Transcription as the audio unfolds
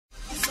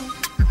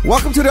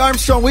Welcome to the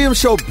Armstrong-Williams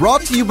Show,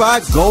 brought to you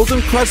by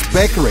Golden Crust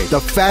Bakery, the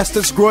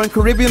fastest-growing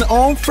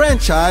Caribbean-owned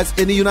franchise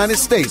in the United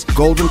States.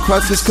 Golden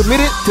Crust is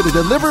committed to the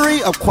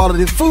delivery of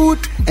quality food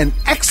and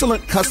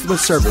excellent customer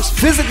service.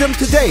 Visit them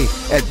today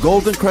at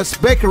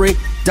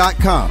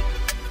goldencrustbakery.com.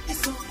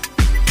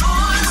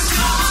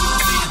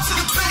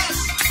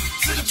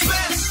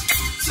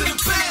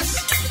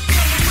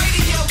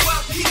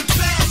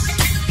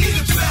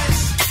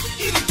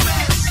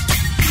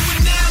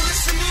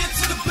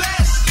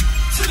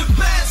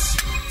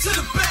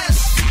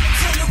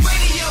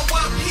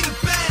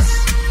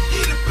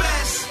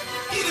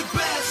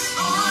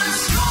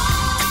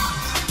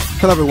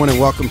 Hello, everyone, and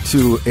welcome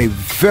to a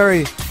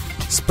very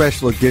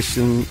special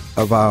edition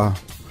of our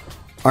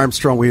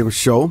Armstrong-Williams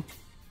Show.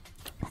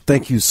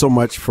 Thank you so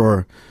much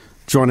for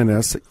joining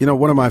us. You know,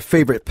 one of my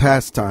favorite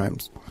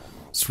pastimes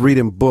is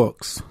reading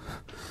books.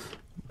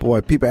 Boy,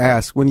 people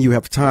ask, when do you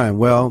have time?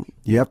 Well,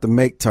 you have to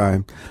make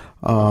time,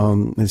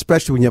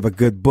 especially when you have a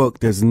good book.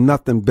 There's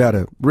nothing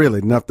better,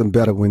 really nothing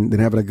better than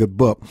having a good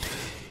book.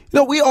 You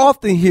know, we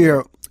often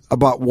hear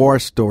about war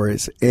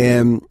stories,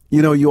 and,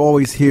 you know, you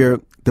always hear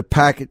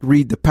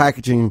read the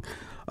packaging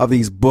of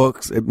these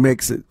books. It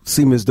makes it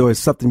seem as though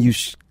it's something you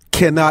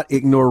cannot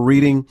ignore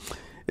reading.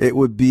 It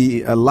would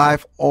be a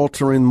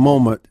life-altering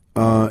moment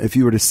if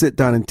you were to sit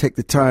down and take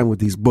the time with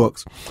these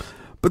books.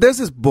 But there's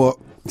this book.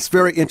 It's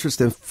very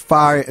interesting,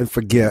 Fire and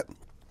Forget.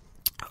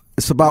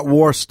 It's about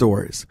war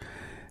stories.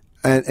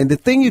 And the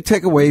thing you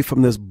take away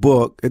from this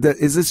book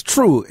is it's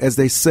true, as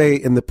they say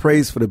in the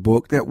praise for the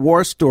book, that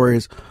war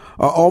stories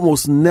are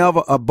almost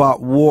never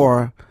about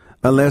war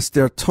unless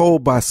they're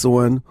told by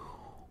someone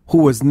who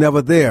was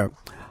never there.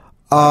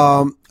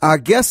 Our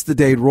guest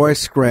today, Roy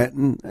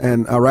Scranton,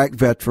 an Iraq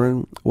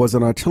veteran, was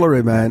an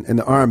artilleryman in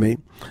the Army.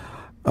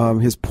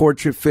 His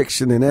poetry,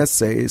 fiction, and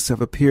essays have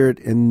appeared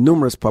in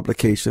numerous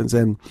publications.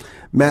 And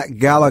Matt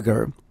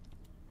Gallagher,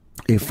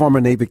 a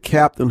former Navy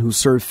captain who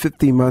served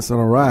 15 months in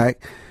Iraq,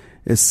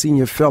 is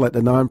senior fellow at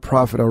the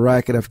nonprofit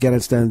Iraq and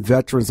Afghanistan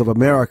Veterans of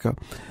America,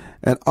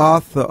 and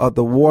author of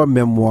the war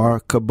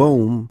memoir,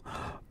 Kaboom,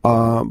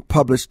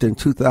 published in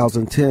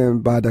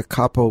 2010 by the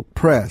Capo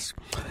Press.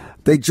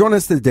 They join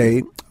us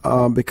today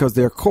because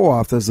they're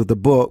co-authors of the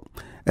book,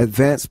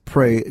 Fire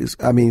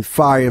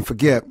and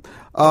Forget.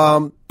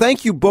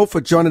 Thank you both for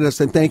joining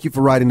us, and thank you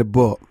for writing the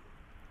book.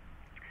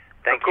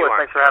 Thank you,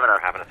 thanks for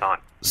having us on.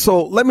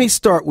 So let me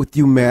start with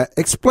you, Matt.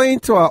 Explain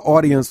to our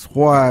audience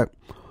why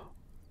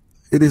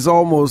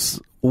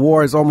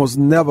war is almost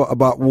never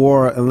about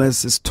war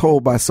unless it's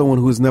told by someone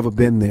who's never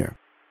been there.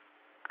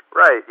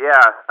 Right,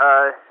 yeah.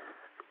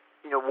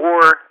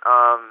 War,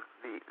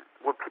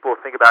 what people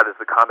think about is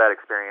the combat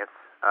experience,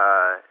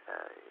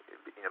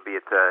 be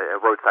it a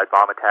roadside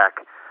bomb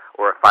attack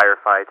or a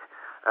firefight.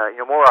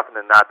 More often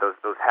than not, those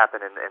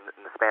happen in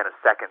the span of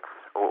seconds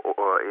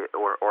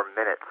or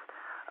minutes.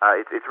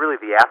 It's really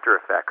the after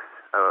effects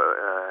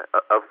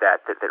of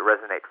that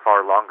resonate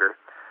far longer.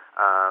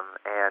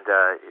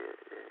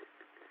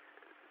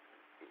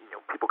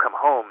 People come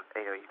home,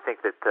 and you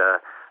think that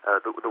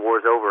the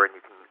war's over and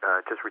you can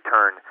just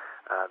return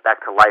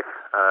back to life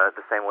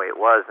the same way it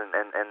was, and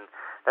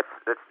that's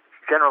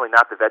generally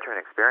not the veteran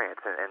experience,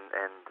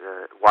 and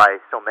why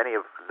so many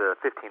of the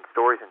 15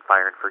 stories in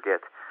Fire and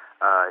Forget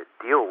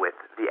deal with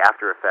the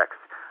after effects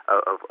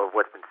of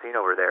what's been seen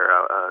over there.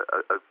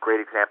 A great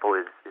example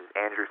is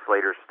Andrew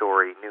Slater's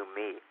story, New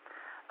Me,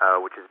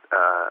 which is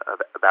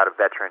about a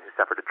veteran who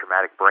suffered a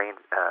traumatic brain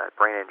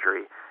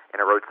injury in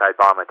a roadside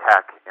bomb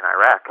attack in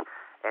Iraq,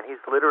 and he's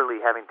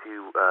literally having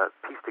to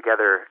piece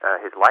together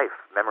his life,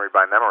 memory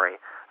by memory,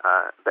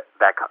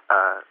 back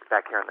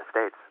here in the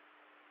States.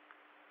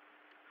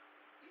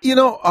 You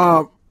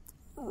know,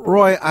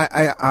 Roy,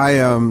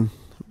 I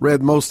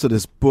read most of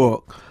this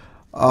book,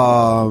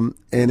 and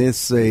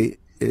it's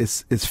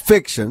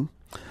fiction.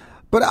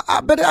 But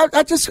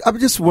I'm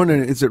just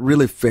wondering, is it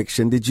really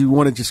fiction? Did you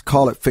want to just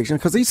call it fiction?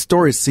 Because these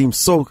stories seem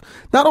so,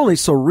 not only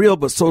so real,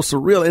 but so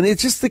surreal. And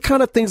it's just the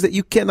kind of things that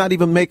you cannot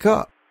even make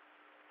up.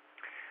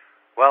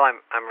 Well,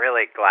 I'm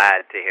really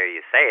glad to hear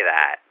you say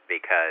that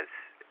because,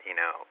 in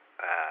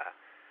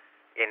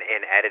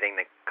editing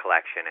the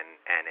collection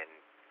and in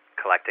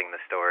collecting the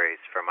stories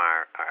from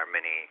our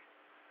many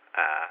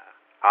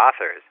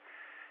authors,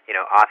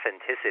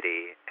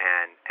 authenticity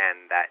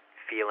and that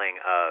feeling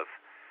of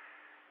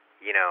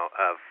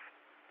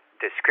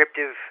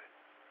descriptive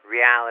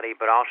reality,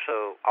 but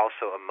also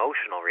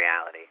emotional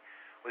reality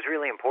was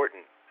really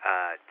important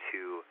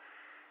to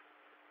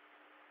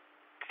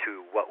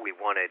what we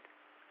wanted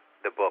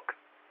the book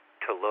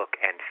to look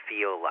and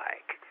feel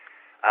like.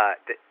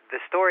 The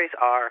stories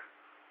are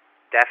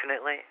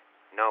definitely,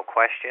 no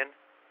question,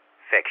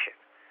 fiction.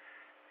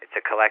 It's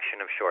a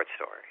collection of short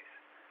stories,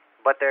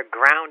 but they're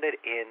grounded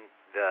in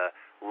the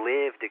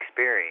lived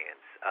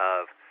experience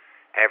of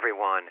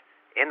everyone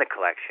in the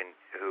collection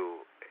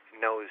who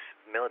knows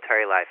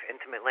military life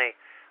intimately,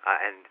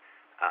 and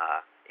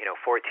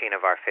 14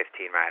 of our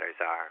 15 writers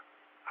are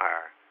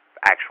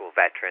actual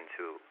veterans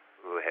who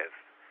have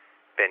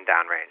been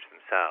downrange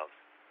themselves.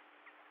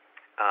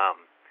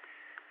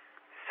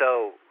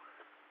 So,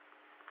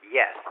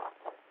 yes,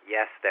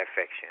 they're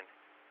fiction.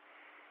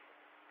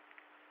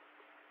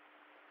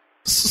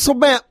 So,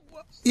 Matt,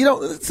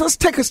 let's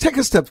take us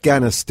to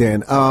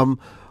Afghanistan.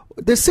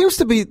 There seems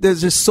to be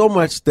there's just so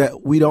much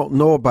that we don't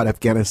know about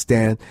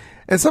Afghanistan,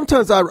 and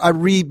sometimes I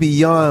read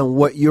beyond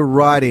what you're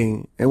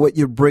writing and what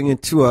you're bringing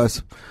to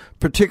us,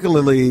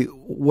 particularly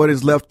what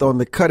is left on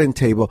the cutting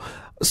table.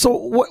 So,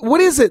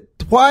 what is it?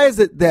 Why is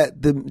it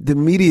that the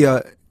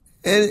media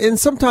and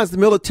sometimes the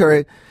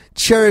military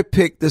cherry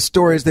pick the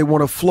stories they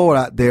want to float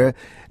out there?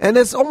 And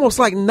it's almost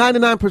like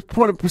 99%.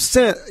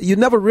 You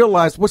never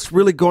realize what's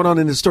really going on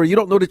in the story. You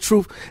don't know the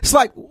truth. It's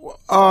like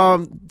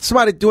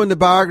somebody doing the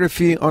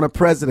biography on a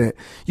president.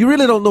 You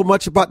really don't know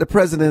much about the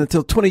president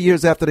until 20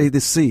 years after they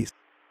deceased.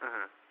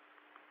 Mm-hmm.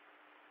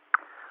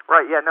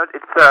 Right. Yeah. No.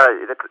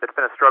 It's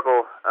been a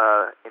struggle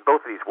in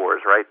both of these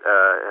wars. Right.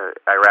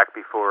 Iraq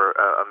before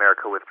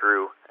America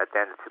withdrew at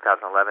the end of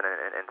 2011,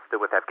 and still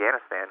with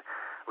Afghanistan,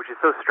 which is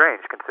so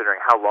strange considering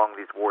how long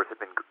these wars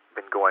have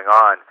been going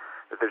on.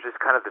 There's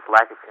just kind of this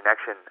lack of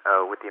connection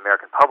with the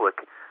American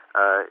public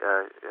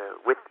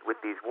with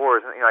these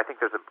wars. And, I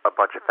think there's a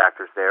bunch of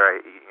factors there.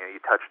 You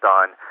touched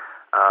on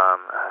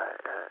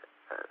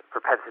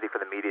propensity for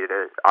the media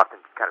to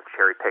often kind of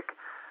cherry pick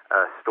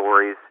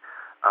stories.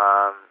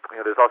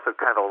 There's also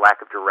kind of a lack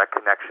of direct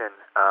connection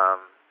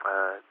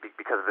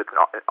because of it's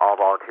an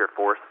all-volunteer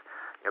force,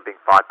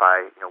 being fought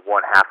by 0.5%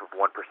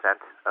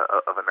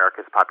 of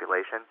America's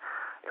population.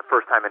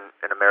 First time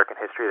in American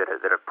history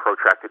that a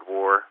protracted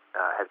war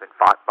has been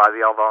fought by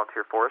the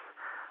all-volunteer force.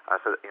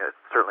 So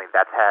certainly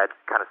that's had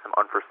kind of some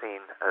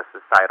unforeseen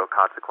societal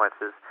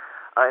consequences.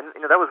 And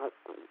that was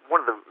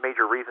one of the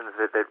major reasons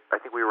that I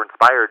think we were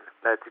inspired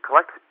to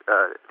collect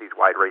these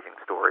wide-ranging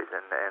stories.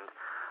 And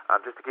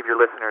just to give your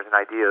listeners an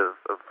idea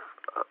of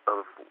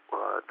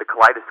the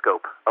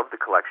kaleidoscope of the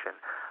collection.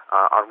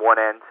 On one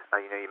end,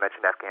 you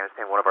mentioned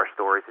Afghanistan. One of our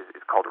stories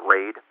is called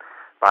Raid,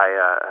 by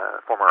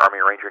a former Army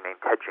Ranger named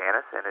Ted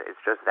Janis, and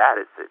it's just that.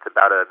 It's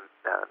about a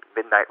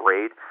midnight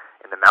raid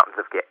in the mountains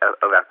of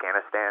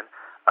Afghanistan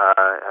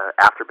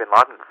after Bin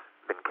Laden's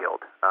been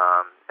killed.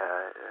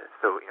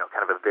 So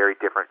kind of a very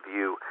different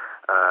view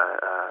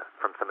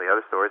from some of the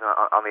other stories.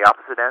 On the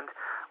opposite end,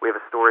 we have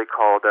a story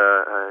called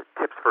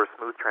Tips for a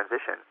Smooth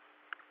Transition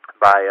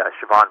by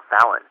Siobhan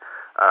Fallon.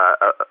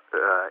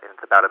 And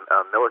it's about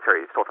a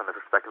military. It's told from the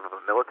perspective of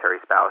a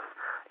military spouse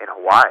in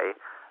Hawaii.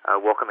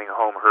 Welcoming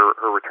home her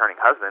returning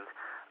husband,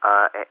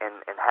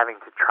 and having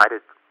to try to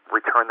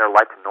return their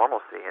life to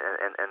normalcy,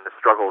 and the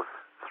struggles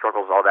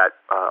all that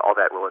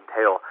will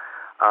entail.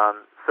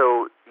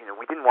 So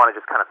we didn't want to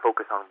just kind of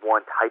focus on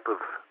one type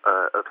of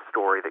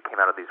story that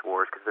came out of these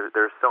wars, because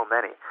there's so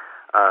many.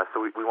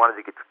 So we wanted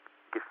to get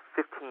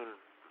 15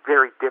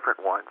 very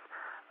different ones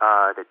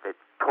that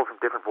told from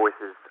different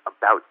voices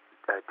about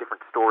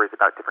different stories,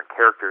 about different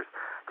characters,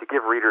 to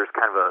give readers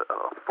kind of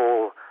a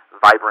full,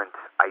 vibrant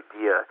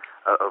idea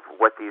of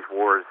what these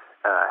wars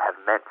have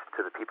meant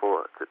to the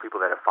people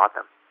that have fought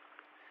them.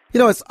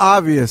 It's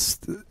obvious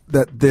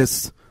that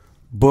this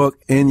book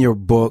and your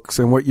books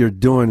and what you're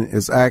doing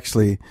is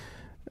actually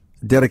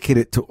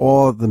dedicated to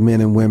all the men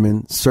and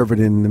women serving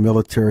in the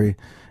military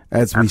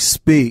as we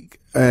speak.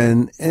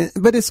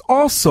 But it's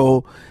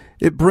also,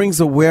 it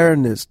brings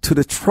awareness to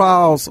the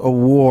trials of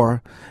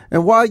war.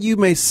 And while you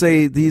may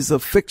say these are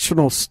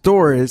fictional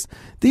stories,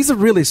 these are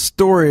really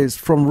stories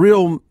from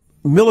real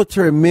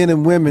military men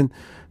and women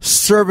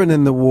serving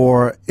in the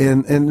war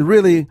and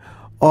really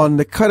on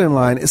the cutting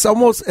line. It's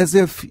almost as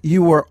if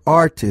you were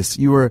artists.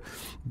 You were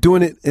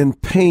doing it in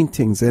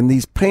paintings, and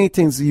these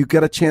paintings, you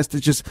get a chance to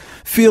just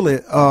feel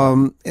it.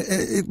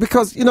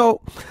 Because,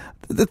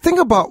 the thing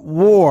about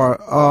war,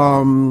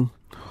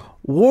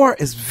 war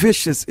is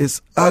vicious,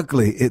 it's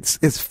ugly,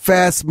 it's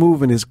fast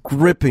moving, it's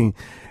gripping,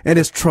 and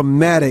it's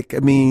traumatic. I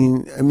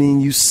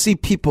mean, you see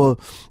people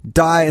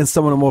die in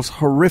some of the most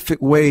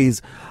horrific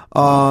ways.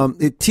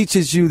 It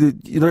teaches you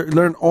to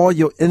learn all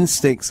your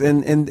instincts,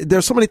 and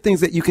there's so many things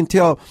that you can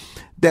tell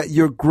that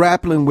you're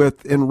grappling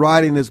with in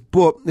writing this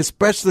book.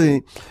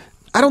 Especially,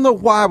 I don't know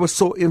why I was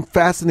so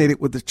fascinated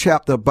with the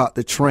chapter about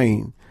the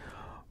train,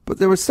 but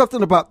there was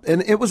something about,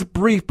 and it was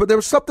brief, but there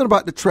was something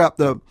about the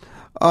chapter.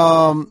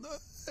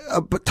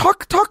 But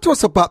talk to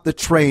us about the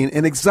train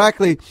and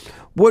exactly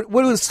what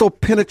was so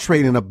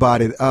penetrating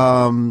about it.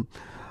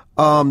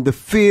 The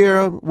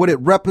fear, what it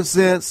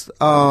represents.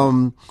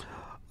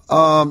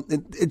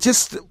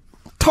 Just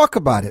talk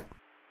about it.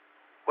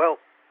 Well,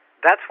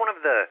 that's one of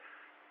the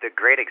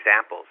great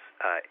examples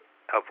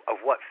of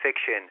what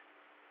fiction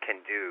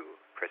can do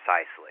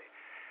precisely,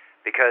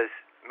 because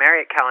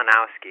Mariette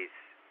Kalinowski's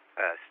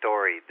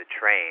story, The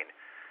Train,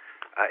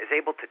 is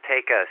able to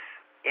take us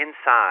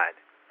inside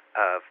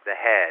of the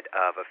head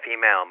of a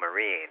female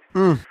Marine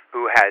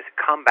who has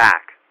come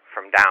back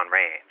from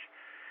downrange,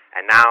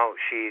 and now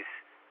she's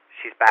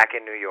back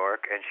in New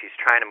York, and she's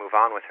trying to move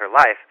on with her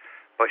life,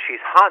 but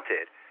she's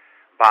haunted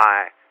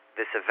by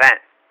this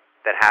event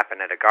that happened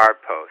at a guard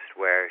post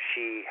where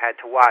she had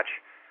to watch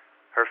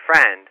her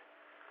friend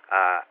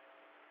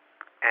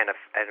and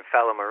a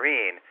fellow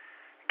Marine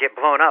get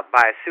blown up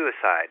by a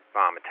suicide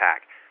bomb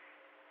attack,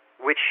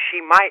 which she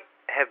might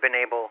have been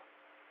able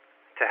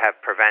to have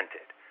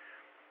prevented.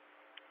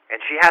 And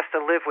she has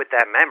to live with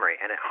that memory,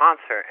 and it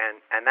haunts her,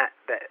 and that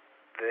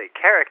the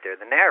character,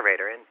 the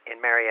narrator in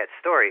Mariette's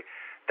story,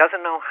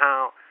 doesn't know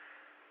how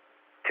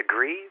to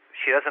grieve.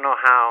 She doesn't know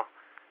how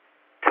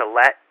to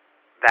let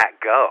that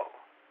go.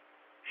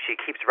 She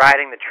keeps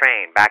riding the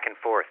train back and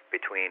forth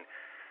between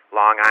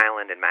Long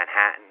Island and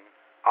Manhattan,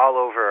 all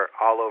over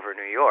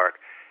New York,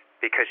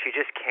 because she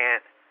just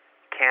can't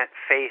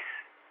face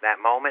that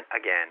moment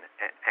again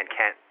and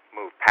can't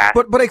move past.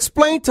 But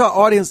explain to our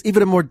audience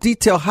even in more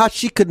detail how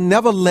she could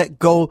never let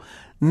go,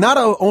 not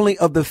only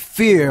of the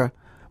fear,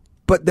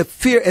 but the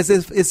fear as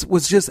if it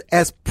was just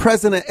as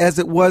present as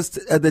it was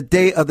the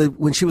day of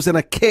when she was in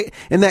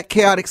that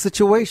chaotic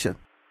situation.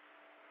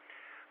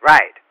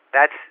 Right.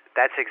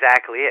 That's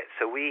exactly it.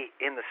 So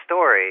in the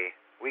story,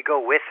 we go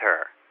with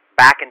her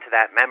back into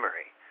that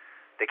memory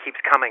that keeps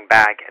coming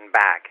back and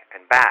back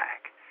and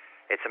back.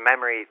 It's a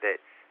memory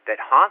that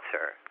haunts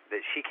her,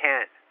 that she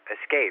can't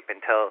escape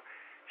until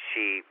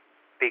she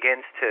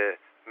begins to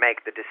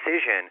make the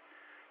decision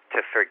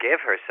to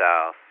forgive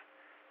herself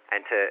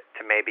and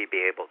to maybe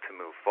be able to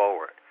move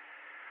forward.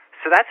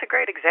 So that's a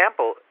great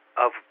example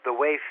of the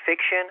way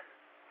fiction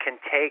can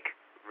take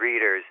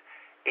readers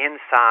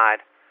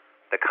inside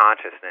the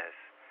consciousness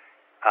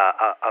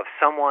of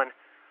someone,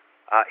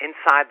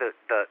 inside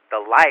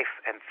the life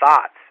and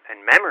thoughts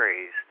and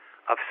memories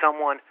of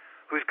someone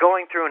who's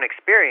going through an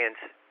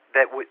experience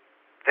that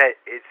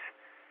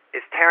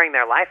is tearing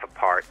their life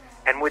apart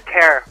and would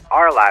tear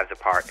our lives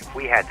apart if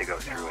we had to go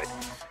through it.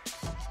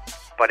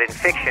 But in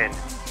fiction,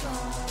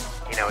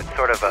 it's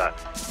sort of a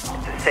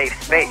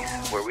safe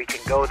space where we can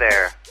go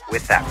there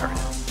with that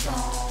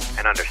person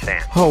and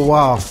understand. Oh,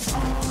 wow.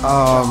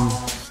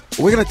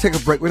 We're going to take a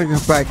break. We're going to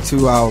come back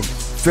to our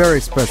very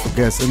special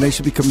guests, and they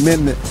should be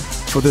commended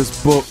for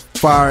this book,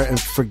 Fire and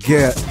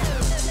Forget,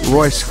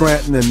 Roy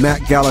Scranton and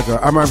Matt Gallagher.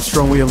 I'm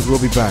Armstrong Williams.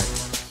 We'll be back.